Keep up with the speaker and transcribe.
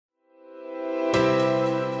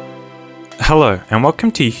Hello and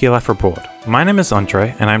welcome to UK Life Abroad. My name is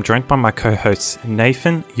Andre and I'm joined by my co-hosts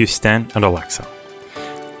Nathan, Yusten and Alexa.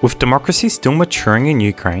 With democracy still maturing in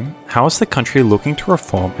Ukraine, how is the country looking to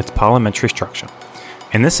reform its parliamentary structure?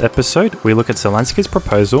 In this episode, we look at Zelensky's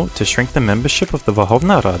proposal to shrink the membership of the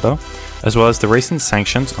Verkhovna Rada, as well as the recent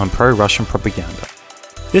sanctions on pro-Russian propaganda.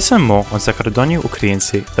 This and more on Zakordonні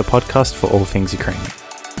Українці, the podcast for all things Ukrainian.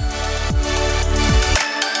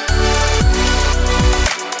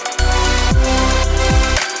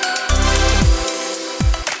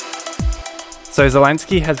 So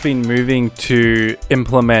Zelensky has been moving to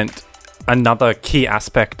implement another key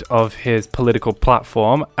aspect of his political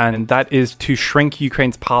platform, and that is to shrink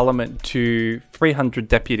Ukraine's parliament to 300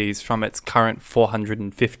 deputies from its current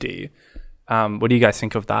 450. What do you guys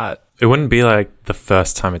think of that? It wouldn't be like the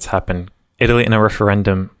first time it's happened. Italy, in a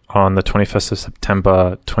referendum on the 21st of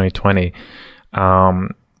September 2020,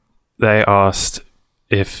 they asked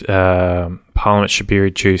if Parliament should be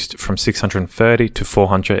reduced from 630 to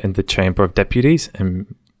 400 in the Chamber of Deputies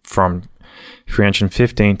and from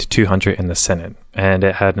 315 to 200 in the Senate. And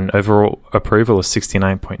it had an overall approval of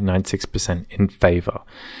 69.96% in favour.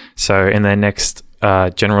 So in their next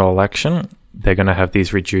general election, they're going to have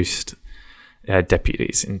these reduced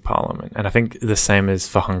deputies in Parliament. And I think the same is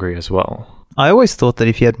for Hungary as well. I always thought that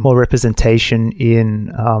if you had more representation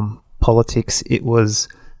in politics, it was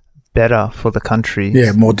better for the country.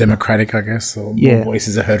 Yeah, more democratic, I guess, or more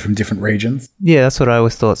voices are heard from different regions. Yeah, that's what I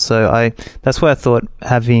always thought. So that's why I thought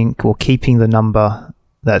having or keeping a number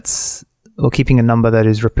that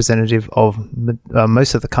is representative of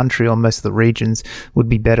most of the country or most of the regions would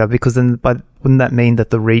be better, because then, but wouldn't that mean that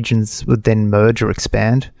the regions would then merge or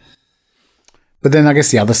expand? But then I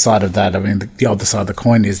guess the other side of that, the other side of the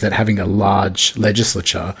coin is that having a large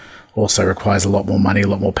legislature also requires a lot more money, a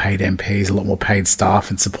lot more paid MPs, a lot more paid staff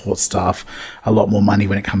and support staff, a lot more money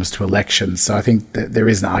when it comes to elections. So I think that there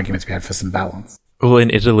is an argument to be had for some balance. Well, in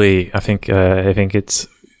Italy, I think it's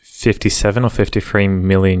 57 or 53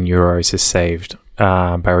 million euros is saved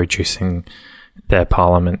by reducing their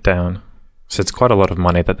parliament down. So it's quite a lot of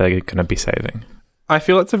money that they're going to be saving. I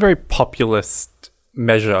feel it's a very populist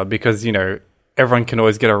measure because, everyone can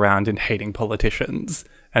always get around in hating politicians.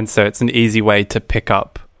 And so it's an easy way to pick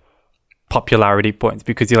up popularity points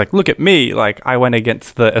because you're like, look at me, like I went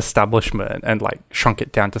against the establishment and like shrunk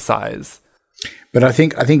it down to size. But I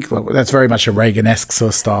think that's very much a Reagan-esque sort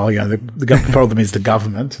of style. The problem is the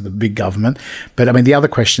government, the big government. But the other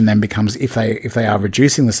question then becomes if they are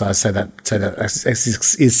reducing the size, so that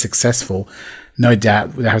is successful, no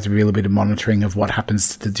doubt there has to be a little bit of monitoring of what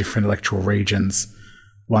happens to the different electoral regions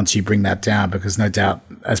once you bring that down, because no doubt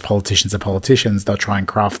as politicians are politicians, they'll try and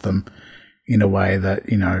craft them in a way that,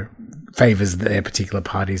 favours their particular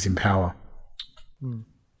parties in power.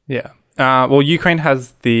 Yeah. Well, Ukraine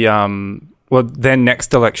has their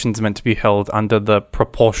next election's meant to be held under the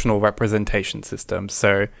proportional representation system.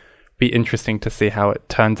 So it'd be interesting to see how it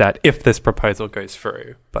turns out if this proposal goes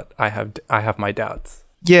through. But I have my doubts.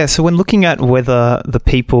 Yeah, so when looking at whether the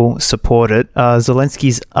people support it,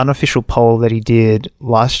 Zelensky's unofficial poll that he did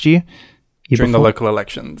last year during the local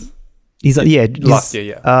elections. Last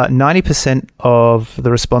year, 90% of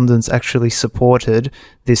the respondents actually supported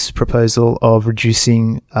this proposal of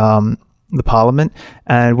reducing the parliament,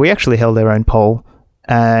 and we actually held our own poll,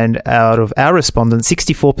 and out of our respondents,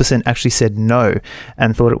 64% actually said no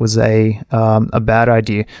and thought it was a bad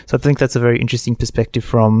idea. So I think that's a very interesting perspective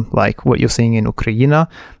from like what you're seeing in Ukraine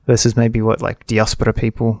versus maybe what like diaspora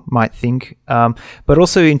people might think. But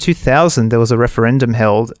also in 2000, there was a referendum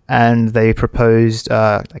held and they proposed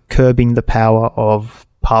curbing the power of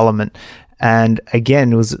parliament. And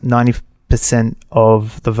again, it was 90%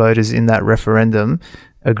 of the voters in that referendum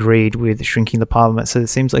agreed with shrinking the parliament. So it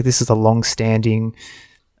seems like this is a long-standing,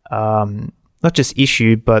 not just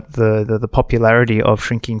issue, but the popularity of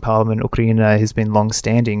shrinking parliament in Ukraine has been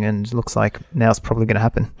long-standing, and looks like now it's probably going to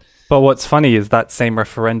happen. But what's funny is that same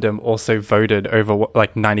referendum also voted over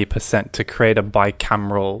 90% to create a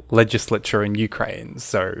bicameral legislature in Ukraine.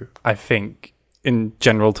 So I think in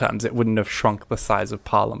general terms, it wouldn't have shrunk the size of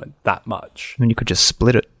parliament that much. You could just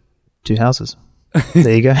split it, 2 houses.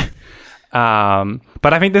 There you go.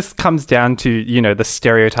 But I think this comes down to, the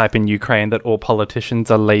stereotype in Ukraine that all politicians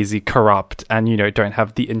are lazy, corrupt, and, don't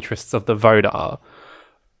have the interests of the voter.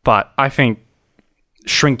 But I think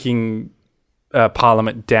shrinking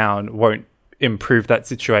parliament down won't improve that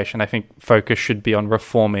situation. I think focus should be on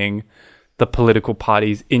reforming the political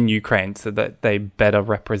parties in Ukraine so that they better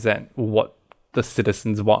represent what the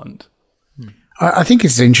citizens want. I think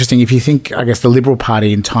it's interesting if you think, I guess, the Liberal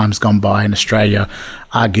Party in times gone by in Australia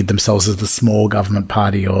argued themselves as the small government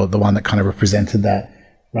party, or the one that kind of represented that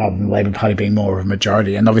rather than the Labour Party being more of a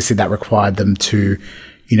majority. And obviously that required them to,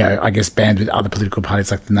 I guess, band with other political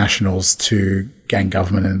parties like the Nationals to gain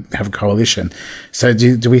government and have a coalition. So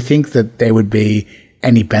do we think that there would be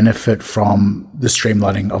any benefit from the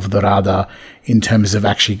streamlining of the Rada in terms of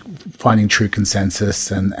actually finding true consensus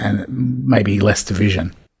and maybe less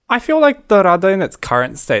division? I feel like the Rada in its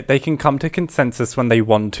current state, they can come to consensus when they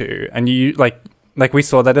want to. And you like we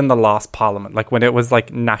saw that in the last parliament, like when it was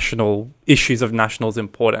like national issues of national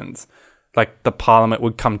importance, like the parliament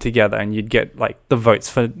would come together and you'd get like the votes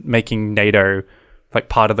for making NATO like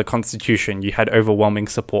part of the constitution. You had overwhelming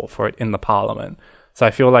support for it in the parliament. So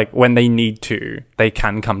I feel like when they need to, they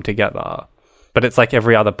can come together. But it's like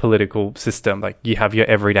every other political system, like you have your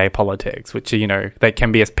everyday politics, which, they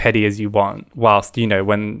can be as petty as you want, whilst,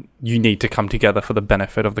 when you need to come together for the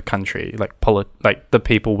benefit of the country, like the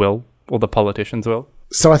people will, or the politicians will.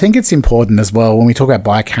 So I think it's important as well when we talk about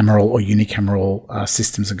bicameral or unicameral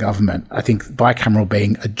systems of government. I think bicameral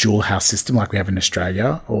being a dual house system like we have in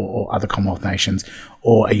Australia or other Commonwealth nations,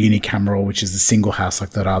 or a unicameral, which is a single house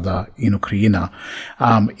like the Rada in Ukraine,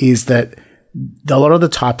 is that a lot of the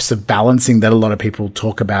types of balancing that a lot of people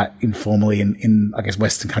talk about informally in I guess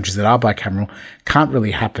Western countries that are bicameral can't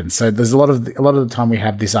really happen. So there's a lot of the time we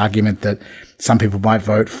have this argument that some people might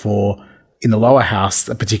vote for, in the lower house,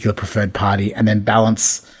 a particular preferred party, and then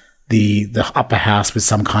balance the upper house with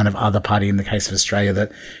some kind of other party, in the case of Australia,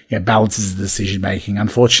 that balances the decision making.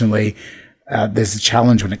 Unfortunately, there's a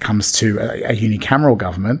challenge when it comes to a unicameral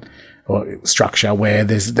government or structure where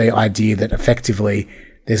there's the idea that effectively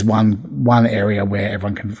there's one area where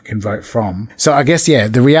everyone can vote from. So I guess,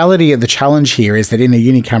 the reality of the challenge here is that in a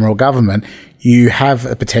unicameral government, you have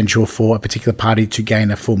a potential for a particular party to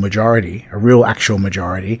gain a full majority, a real actual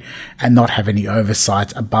majority, and not have any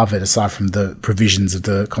oversight above it aside from the provisions of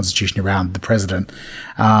the constitution around the president.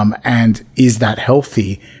 And is that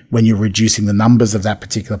healthy when you're reducing the numbers of that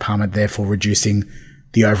particular parliament, therefore reducing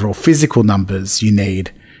the overall physical numbers you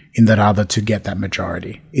need in that other to get that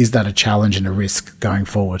majority? Is that a challenge and a risk going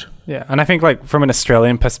forward? Yeah, and I think like from an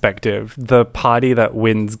Australian perspective, the party that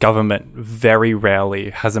wins government very rarely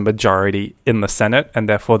has a majority in the Senate, and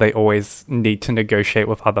therefore they always need to negotiate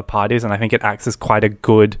with other parties. And I think it acts as quite a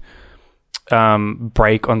good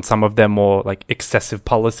break on some of their more like excessive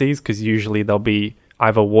policies, because usually they'll be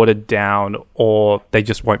either watered down or they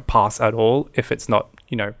just won't pass at all if it's not,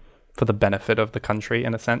 for the benefit of the country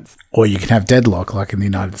in a sense. Or you can have deadlock like in the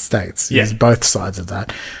United States. There's both sides of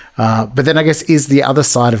that. But then I guess is the other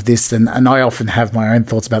side of this, and I often have my own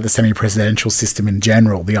thoughts about the semi-presidential system in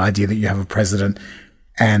general, the idea that you have a president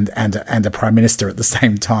and a prime minister at the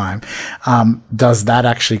same time. Does that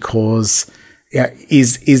actually cause,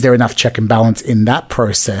 is there enough check and balance in that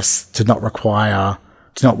process to not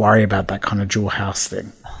worry about that kind of dual house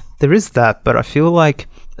thing? There is that, but I feel like,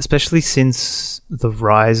 especially since the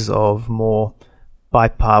rise of more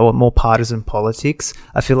partisan politics,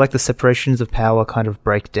 I feel like the separations of power kind of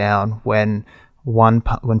break down when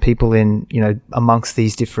people in, amongst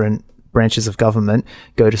these different branches of government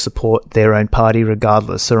go to support their own party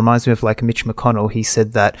regardless. So it reminds me of like Mitch McConnell. He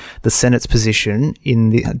said that the Senate's position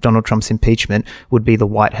in Donald Trump's impeachment would be the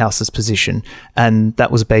White House's position. And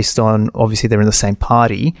that was based on, obviously they're in the same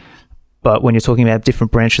party, but when you're talking about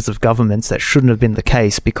different branches of governments, that shouldn't have been the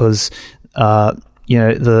case, because, the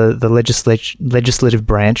legislative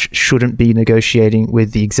branch shouldn't be negotiating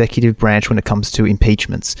with the executive branch when it comes to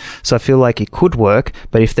impeachments. So I feel like it could work,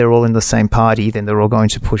 but if they're all in the same party, then they're all going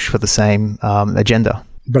to push for the same agenda.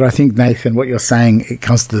 But I think, Nathan, what you're saying, it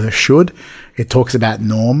comes to the should. It talks about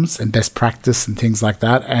norms and best practice and things like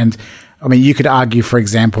that. And I mean, you could argue, for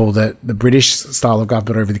example, that the British style of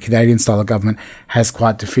government over the Canadian style of government has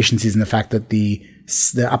quite deficiencies in the fact that the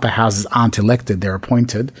upper houses aren't elected, they're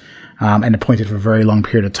appointed, and appointed for a very long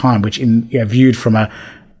period of time, which viewed from a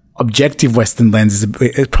objective Western lens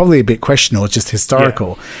is probably a bit questionable. It's just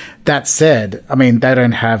historical. Yeah. That said, I mean, they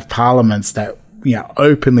don't have parliaments that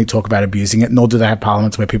openly talk about abusing it, nor do they have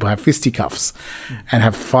parliaments where people have fisticuffs and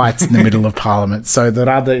have fights in the middle of parliament. So the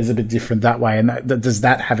other is a bit different that way. And does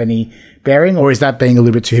that have any bearing, or is that being a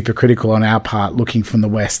little bit too hypocritical on our part, looking from the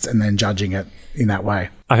West and then judging it in that way?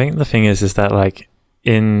 I think the thing is that like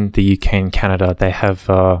in the UK and Canada, they have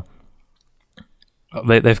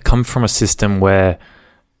they've come from a system where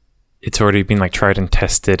it's already been like tried and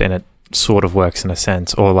tested, and it sort of works in a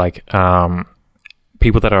sense, or like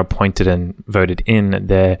people that are appointed and voted in,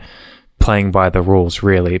 they're playing by the rules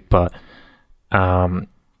really. But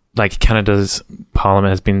like Canada's parliament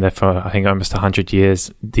has been there for I think almost 100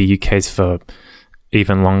 years. The UK's for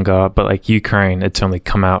even longer, but like Ukraine, it's only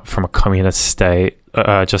come out from a communist state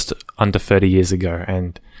just under 30 years ago,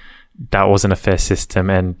 and that wasn't a fair system,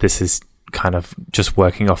 and this is kind of just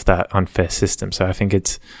working off that unfair system. So I think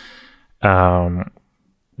it's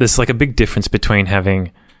there's like a big difference between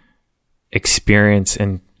having experience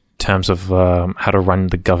in terms of how to run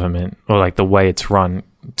the government, or like the way it's run,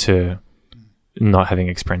 to not having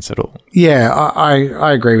experience at all. Yeah,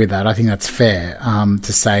 I agree with that. I think that's fair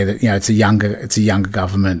to say that, it's a younger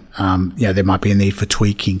government. There might be a need for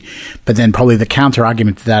tweaking, but then probably the counter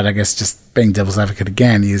argument to that, I guess, just being devil's advocate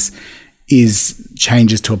again, is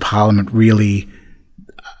changes to a parliament really,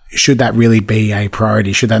 should that really be a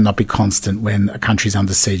priority? Should that not be constant when a country's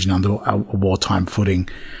under siege and under a wartime footing?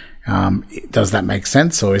 Does that make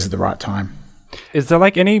sense, or is it the right time? Is there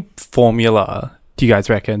like any formula, do you guys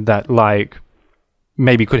reckon, that like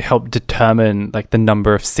maybe could help determine like the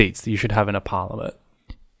number of seats that you should have in a parliament?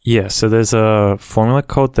 Yeah, so there's a formula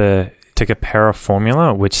called the Tekaphera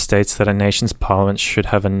formula, which states that a nation's parliament should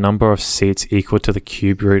have a number of seats equal to the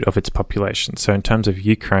cube root of its population. So in terms of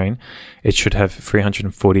Ukraine, it should have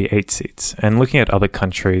 348 seats. And looking at other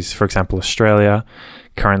countries, for example, Australia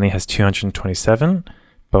currently has 227,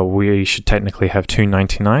 but we should technically have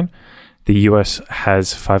 299. The US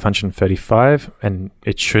has 535, and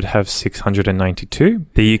it should have 692.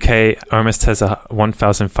 The UK almost has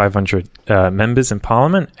 1,500 members in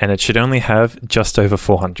Parliament, and it should only have just over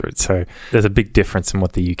 400. So there's a big difference in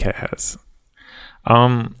what the UK has.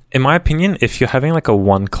 In my opinion, if you're having like a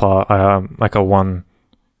one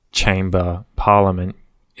chamber Parliament,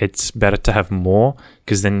 it's better to have more,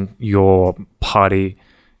 because then your party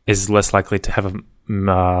is less likely to have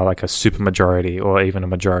like a super majority or even a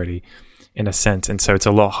majority, in a sense. And so it's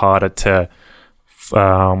a lot harder to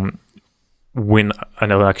win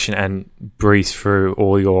an election and breeze through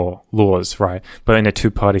all your laws, right? But in a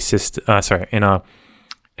two-party system, in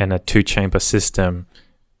a two-chamber system,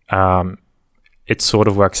 it sort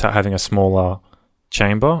of works out having a smaller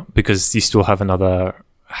chamber, because you still have another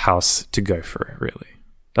house to go through, really.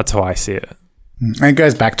 That's how I see it. And it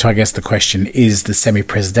goes back to, I guess, the question, is the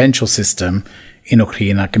semi-presidential system in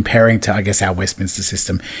Ukraine, comparing to, I guess, our Westminster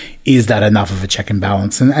system, is that enough of a check and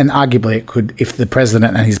balance? And arguably it could, if the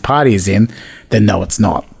president and his party is in, then no, it's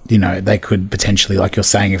not. They could potentially, like you're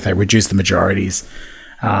saying, if they reduce the majorities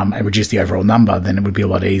and reduce the overall number, then it would be a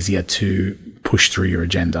lot easier to push through your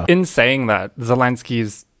agenda. In saying that, Zelensky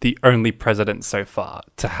is the only president so far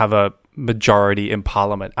to have a majority in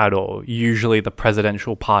parliament at all. Usually the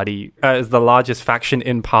presidential party is the largest faction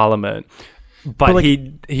in parliament, but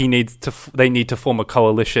they need to form a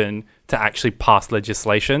coalition to actually pass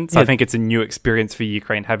legislation. So I think it's a new experience for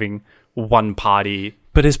Ukraine having one party.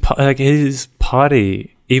 But his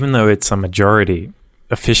party, even though it's a majority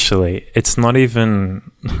officially, it can't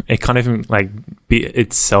even like be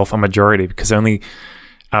itself a majority, because only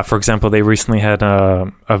for example, they recently had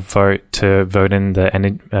a vote to vote in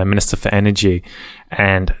the Minister for Energy,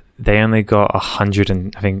 and they only got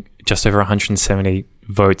just over 170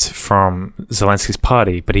 votes from Zelensky's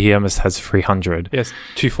party, but he almost has 300. He has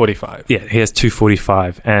 245. Yeah, he has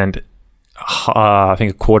 245, and I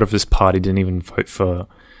think a quarter of his party didn't even vote for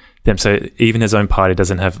them. So even his own party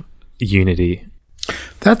doesn't have unity.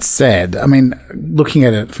 That said, looking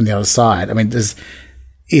at it from the other side,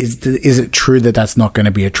 is it true that that's not going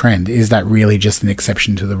to be a trend? Is that really just an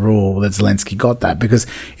exception to the rule that Zelensky got that? Because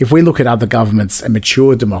if we look at other governments and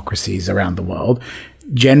mature democracies around the world,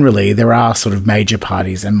 generally there are sort of major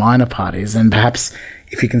parties and minor parties. And perhaps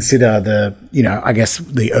if you consider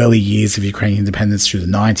the early years of Ukrainian independence through the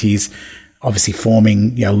 90s, obviously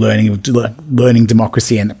forming, learning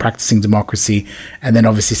democracy and practicing democracy, and then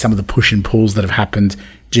obviously some of the push and pulls that have happened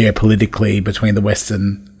geopolitically between the West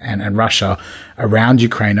and Russia around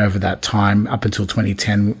Ukraine over that time, up until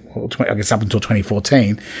 2010, or I guess up until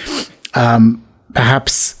 2014.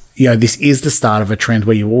 Perhaps, this is the start of a trend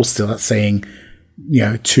where you all start seeing,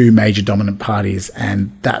 two major dominant parties,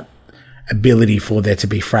 and that ability for there to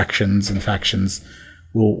be fractions and factions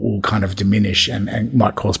will kind of diminish and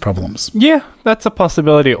might cause problems. Yeah, that's a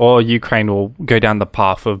possibility. Or Ukraine will go down the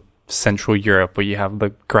path of Central Europe, where you have the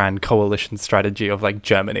grand coalition strategy of like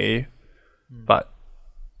Germany. But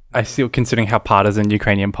I still, considering how partisan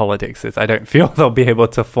Ukrainian politics is, I don't feel they'll be able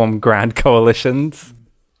to form grand coalitions.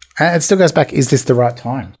 And it still goes back, is this the right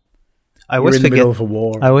time? I always forget, in the middle of a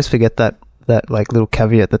war. I always forget that like little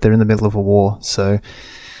caveat that they're in the middle of a war. So,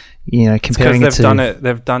 comparing it to...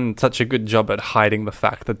 They've done such a good job at hiding the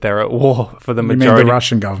fact that they're at war for the majority. You mean the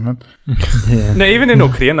Russian government? Yeah. No, even in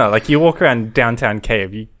Ukraine, like you walk around downtown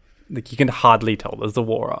Kiev, you can hardly tell there's a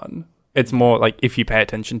war on. It's more like if you pay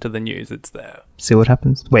attention to the news, it's there. See what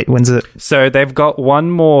happens. Wait, when's it? So they've got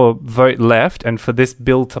one more vote left, and for this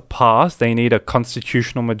bill to pass, they need a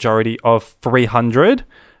constitutional majority of 300.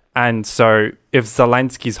 And so if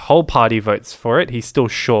Zelensky's whole party votes for it, he's still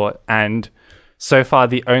short. And so far,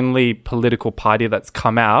 the only political party that's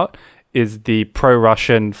come out is the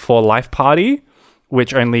pro-Russian For Life Party,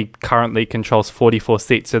 which only currently controls 44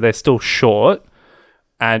 seats. So they're still short.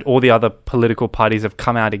 And all the other political parties have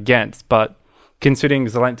come out against. But considering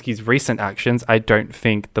Zelensky's recent actions, I don't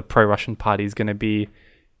think the pro-Russian party is going to be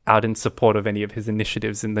out in support of any of his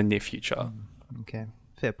initiatives in the near future. Okay,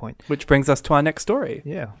 fair point. Which brings us to our next story.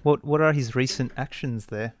 Yeah, what are his recent actions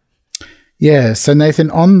there? Yeah, so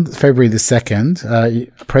Nathan, on February the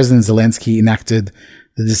 2nd, President Zelensky enacted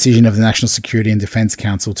the decision of the National Security and Defense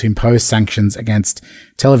Council to impose sanctions against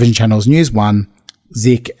television channels News One,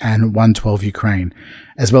 Zik, and 112 Ukraine,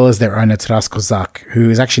 as well as their owner Taras Kozak, who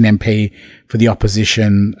is actually an MP for the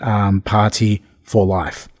opposition party For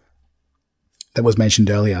Life that was mentioned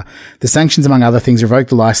earlier. The sanctions, among other things, revoked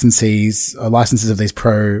the licenses of these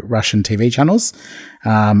pro-Russian TV channels,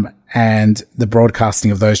 and the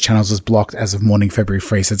broadcasting of those channels was blocked as of morning February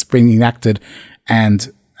 3. So it's been enacted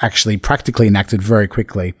and actually practically enacted very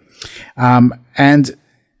quickly. And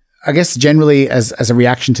I guess generally as a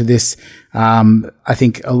reaction to this, I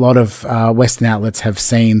think a lot of Western outlets have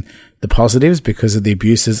seen the positives because of the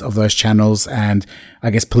abuses of those channels and I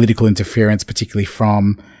guess political interference, particularly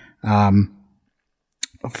from Taras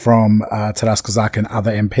Kozak and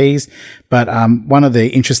other MPs. But one of the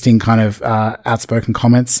interesting kind of outspoken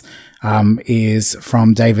comments is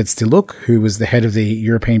from David Stiluk, who was the head of the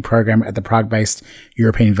European program at the Prague-based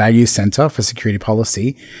European Values Center for Security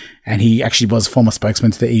Policy. And he actually was former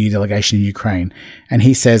spokesman to the EU delegation in Ukraine. And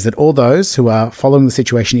he says that all those who are following the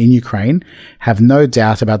situation in Ukraine have no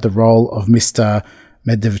doubt about the role of Mr.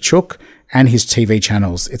 Medvedchuk and his TV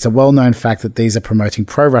channels. It's a well-known fact that these are promoting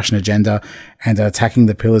pro-Russian agenda and are attacking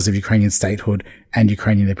the pillars of Ukrainian statehood and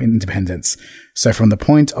Ukrainian independence. So from the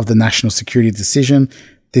point of the national security decision,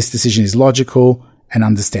 this decision is logical and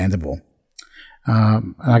understandable.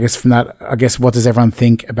 And I guess from that, what does everyone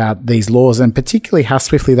think about these laws and particularly how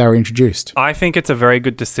swiftly they were introduced? I think it's a very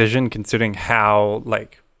good decision considering how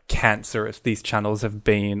cancerous these channels have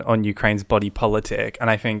been on Ukraine's body politic. And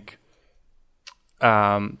I think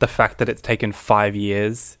the fact that it's taken 5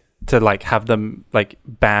 years to have them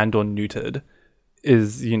banned or neutered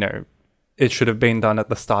is, it should have been done at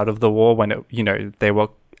the start of the war when they were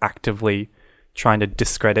actively trying to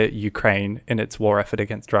discredit Ukraine in its war effort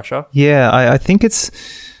against Russia. Yeah, I think it's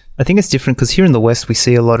different because here in the West we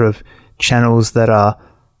see a lot of channels that are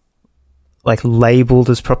labeled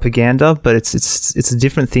as propaganda, but it's a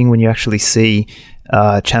different thing when you actually see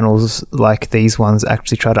channels like these ones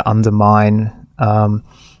actually try to undermine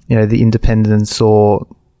the independence or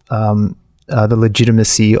the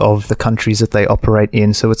legitimacy of the countries that they operate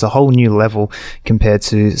in. So it's a whole new level compared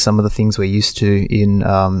to some of the things we're used to in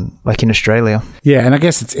Australia. Yeah, and I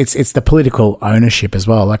guess it's the political ownership as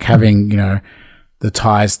well, having the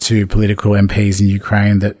ties to political MPs in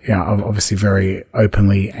Ukraine that are obviously very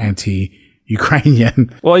openly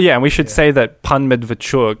anti-Ukrainian. Well, yeah, and we should say that Pan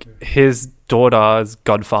Medvedchuk, his daughter's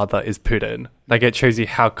godfather is Putin. It shows you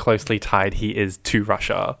how closely tied he is to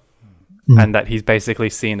Russia. And that he's basically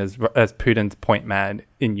seen as Putin's point man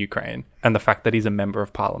in Ukraine. And the fact that he's a member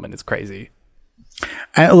of parliament is crazy.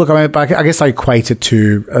 And look, I guess I equate it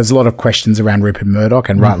to, there's a lot of questions around Rupert Murdoch,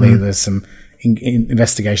 and rightly there's some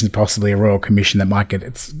investigations, possibly a royal commission that might get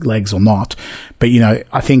its legs or not. But,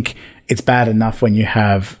 I think it's bad enough when you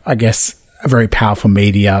have, I guess, a very powerful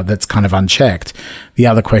media that's kind of unchecked. The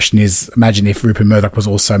other question is, imagine if Rupert Murdoch was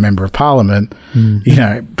also a member of parliament,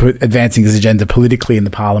 advancing his agenda politically in the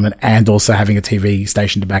parliament and also having a TV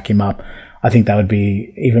station to back him up. I think that would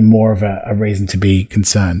be even more of a reason to be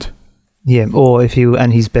concerned. Yeah, or if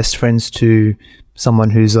he's best friends to someone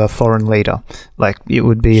who's a foreign leader, it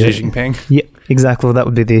would be Xi Jinping. Yeah, exactly. Well, that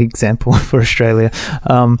would be the example for Australia.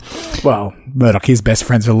 Well, Murdoch is best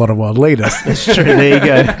friends with a lot of world leaders. That's true. There you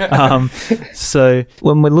go. So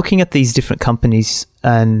when we're looking at these different companies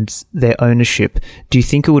and their ownership, do you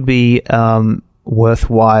think it would be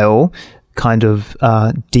worthwhile kind of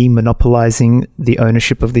demonopolizing the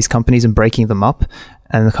ownership of these companies and breaking them up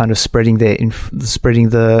and kind of spreading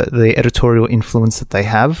the editorial influence that they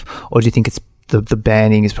have? Or do you think it's the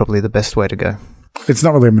banning is probably the best way to go? It's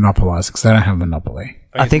not really monopolized because they don't have a monopoly.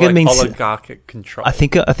 I think it means oligarchic control. I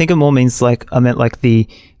think it more means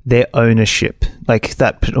their ownership,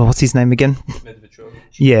 that. What's his name again? Medvedchuk.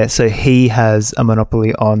 Yeah, so he has a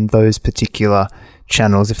monopoly on those particular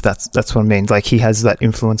channels. If that's what it means, he has that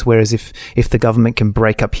influence. Whereas if the government can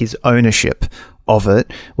break up his ownership of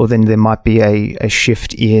it, well, then there might be a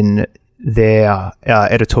shift in their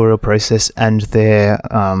editorial process and their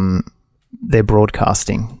their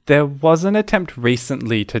broadcasting. There was an attempt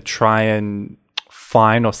recently to try and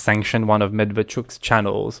fine or sanction one of Medvedchuk's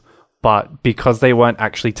channels, but because they weren't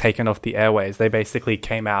actually taken off the airways, they basically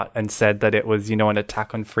came out and said that it was, an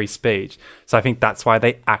attack on free speech. So I think that's why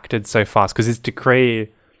they acted so fast, because his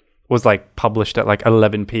decree was published at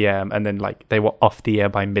 11 p.m. and then they were off the air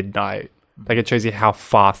by midnight. It shows you how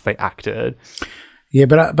fast they acted. Yeah,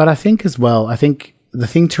 but I think as well, the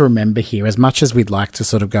thing to remember here, as much as we'd like to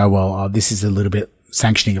sort of go, well, this is a little bit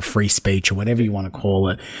sanctioning of free speech or whatever you want to call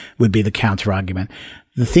it, would be the counter argument.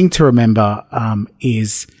 The thing to remember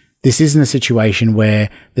is this isn't a situation where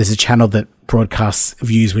there's a channel that broadcasts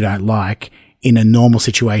views we don't like in a normal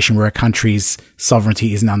situation where a country's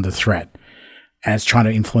sovereignty isn't under threat and it's trying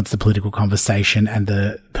to influence the political conversation and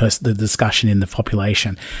the discussion in the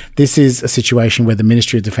population. This is a situation where the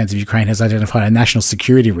Ministry of Defense of Ukraine has identified a national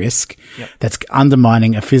security risk that's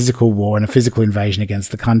undermining a physical war and a physical invasion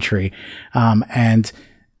against the country. And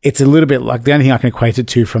it's a little bit like, the only thing I can equate it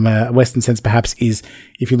to from a Western sense perhaps is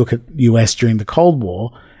if you look at US during the Cold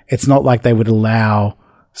War, it's not like they would allow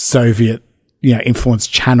Soviet,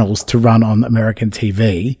 influenced channels to run on American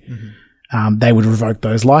TV. Mm-hmm. They would revoke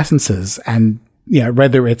those licenses, and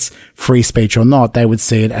whether it's free speech or not, they would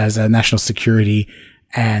see it as a national security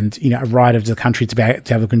and a right of the country to be able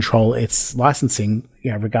to control its licensing,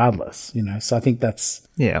 regardless. So I think that's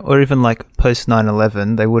or even post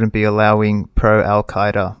 9/11, they wouldn't be allowing pro Al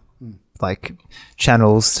Qaeda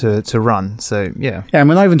channels to run. So yeah, and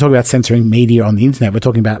we're not even talking about censoring media on the internet. We're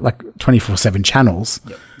talking about 24/7 channels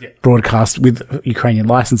broadcast with Ukrainian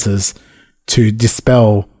licenses to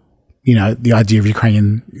dispel, the idea of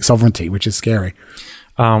Ukrainian sovereignty, which is scary.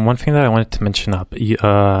 One thing that I wanted to mention I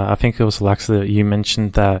think it was Alexa that you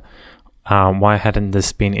mentioned that why hadn't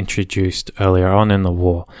this been introduced earlier on in the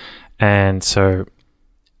war? And so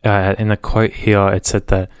in the quote here, it said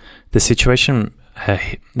that the situation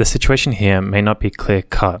here may not be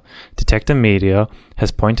clear-cut. Detector Media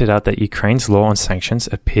has pointed out that Ukraine's law on sanctions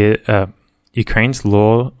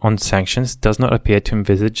does not appear to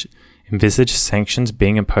envisage sanctions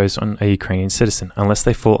being imposed on a Ukrainian citizen unless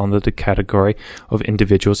they fall under the category of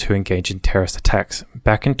individuals who engage in terrorist attacks.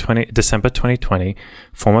 Back in December 2020,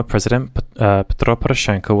 former President Petro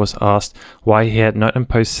Poroshenko was asked why he had not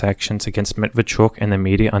imposed sanctions against Medvedchuk and the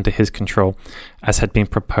media under his control, as had been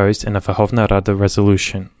proposed in a Verkhovna Rada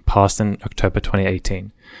resolution passed in October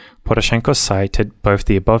 2018. Poroshenko cited both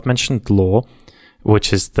the above-mentioned law,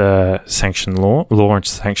 which is the sanction law on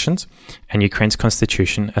sanctions, and Ukraine's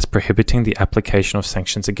constitution as prohibiting the application of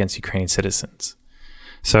sanctions against Ukrainian citizens.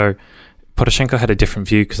 So Poroshenko had a different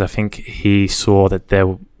view because I think he saw that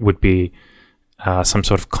there would be some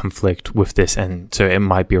sort of conflict with this, and so it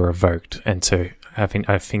might be revoked. And so I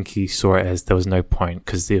think he saw it as there was no point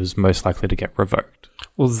because it was most likely to get revoked.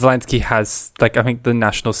 Well, Zelensky has, I think the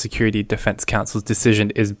National Security Defense Council's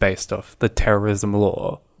decision is based off the terrorism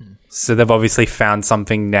law. So they've obviously found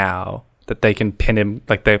something now that they can pin him,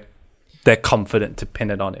 they're confident to pin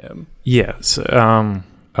it on him. Yes.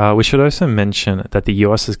 We should also mention that the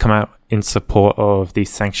US has come out in support of these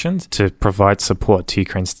sanctions to provide support to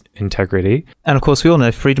Ukraine's integrity. And of course, we all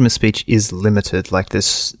know freedom of speech is limited.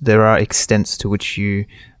 There are extents to which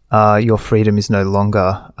your freedom is no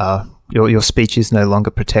longer, your speech is no longer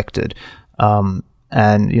protected.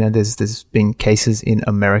 And, there's been cases in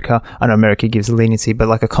America. I know America gives leniency,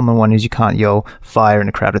 but a common one is you can't yell fire in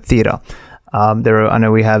a crowded theater. I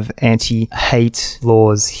know we have anti-hate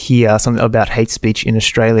laws here, something about hate speech in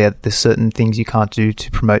Australia. There's certain things you can't do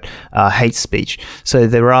to promote hate speech. So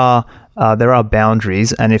there are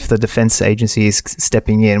boundaries, and if the defense agency is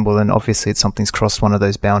stepping in, well, then obviously something's crossed one of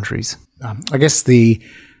those boundaries. I guess the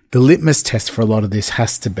litmus test for a lot of this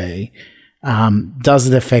has to be, does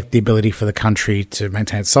it affect the ability for the country to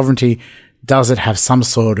maintain its sovereignty? Does it have some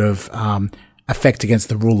sort of effect against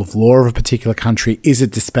the rule of law of a particular country? Is it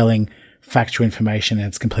dispelling factual information and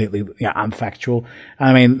it's completely unfactual?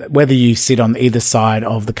 I mean, whether you sit on either side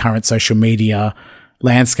of the current social media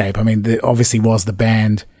landscape, I mean, there obviously was the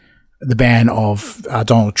ban of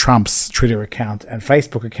Donald Trump's Twitter account and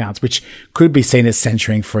Facebook accounts, which could be seen as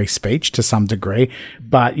censoring free speech to some degree.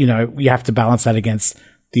 But, you have to balance that against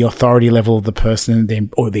the authority level of the person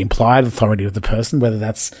or the implied authority of the person, whether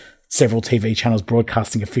that's several TV channels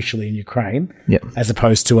broadcasting officially in Ukraine, as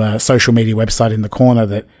opposed to a social media website in the corner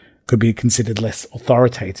that could be considered less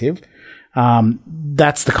authoritative.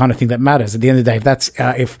 That's the kind of thing that matters. At the end of the day, if that's,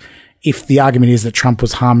 if the argument is that Trump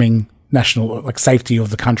was harming national safety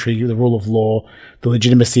of the country, the rule of law, the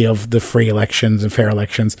legitimacy of the free elections and fair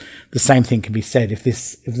elections, the same thing can be said. If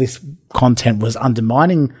this content was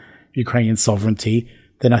undermining Ukrainian sovereignty,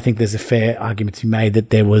 then I think there's a fair argument to be made that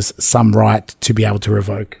there was some right to be able to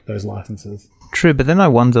revoke those licenses. True, but then I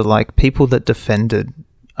wonder, like, people that defended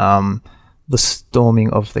the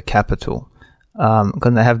storming of the Capitol,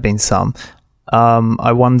 because there have been some,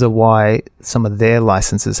 I wonder why some of their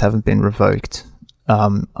licenses haven't been revoked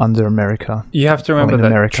under America. You have to remember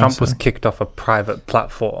that Trump was kicked off a private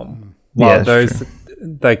platform, while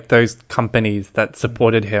those companies that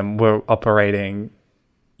supported him were operating,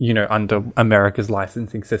 under America's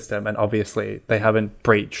licensing system, and obviously they haven't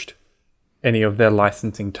breached any of their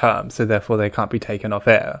licensing terms, so therefore they can't be taken off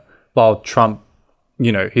air. While Trump,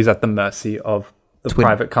 he's at the mercy of the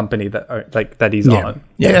private company that he's on.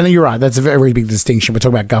 Yeah, and you're right. That's a very big distinction. We're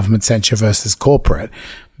talking about government censure versus corporate,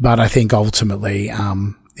 but I think ultimately,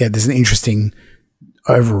 there's an interesting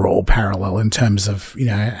overall parallel in terms of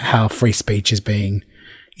how free speech is being,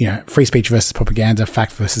 free speech versus propaganda,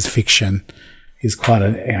 fact versus fiction, is quite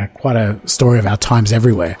a story of our times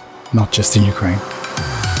everywhere, not just in Ukraine.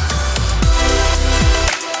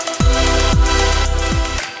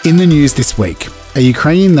 In the news this week, a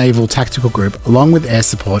Ukrainian naval tactical group, along with air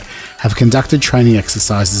support, have conducted training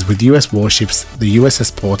exercises with US warships, the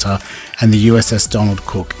USS Porter and the USS Donald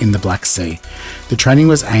Cook in the Black Sea. The training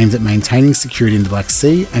was aimed at maintaining security in the Black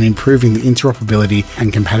Sea and improving the interoperability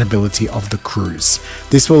and compatibility of the crews.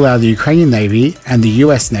 This will allow the Ukrainian Navy and the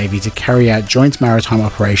US Navy to carry out joint maritime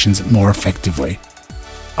operations more effectively.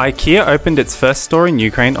 IKEA opened its first store in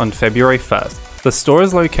Ukraine on February 1st. The store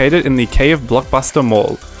is located in the Kyiv Blockbuster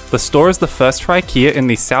Mall. The store is the first for IKEA in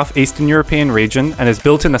the southeastern European region and is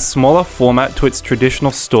built in a smaller format to its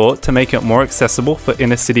traditional store to make it more accessible for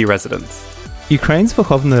inner-city residents. Ukraine's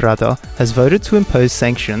Verkhovna Rada has voted to impose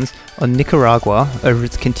sanctions on Nicaragua over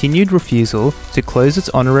its continued refusal to close its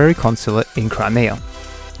honorary consulate in Crimea.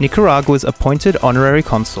 Nicaragua's appointed honorary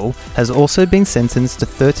consul has also been sentenced to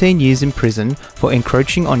 13 years in prison for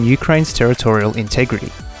encroaching on Ukraine's territorial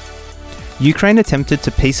integrity. Ukraine attempted to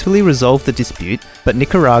peacefully resolve the dispute, but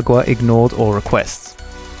Nicaragua ignored all requests.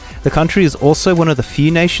 The country is also one of the few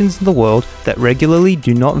nations in the world that regularly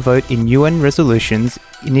do not vote in UN resolutions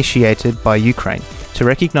initiated by Ukraine to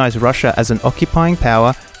recognize Russia as an occupying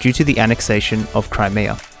power due to the annexation of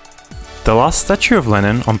Crimea. The last statue of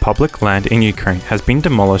Lenin on public land in Ukraine has been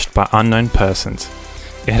demolished by unknown persons.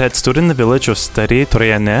 It had stood in the village of Stary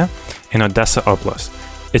Troyane in Odessa Oblast.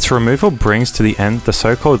 Its removal brings to the end the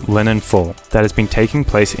so-called Lenin Fall that has been taking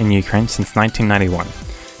place in Ukraine since 1991.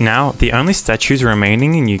 Now, the only statues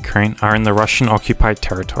remaining in Ukraine are in the Russian-occupied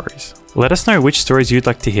territories. Let us know which stories you'd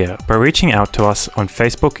like to hear by reaching out to us on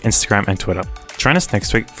Facebook, Instagram and Twitter. Join us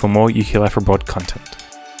next week for more UK Life Abroad content.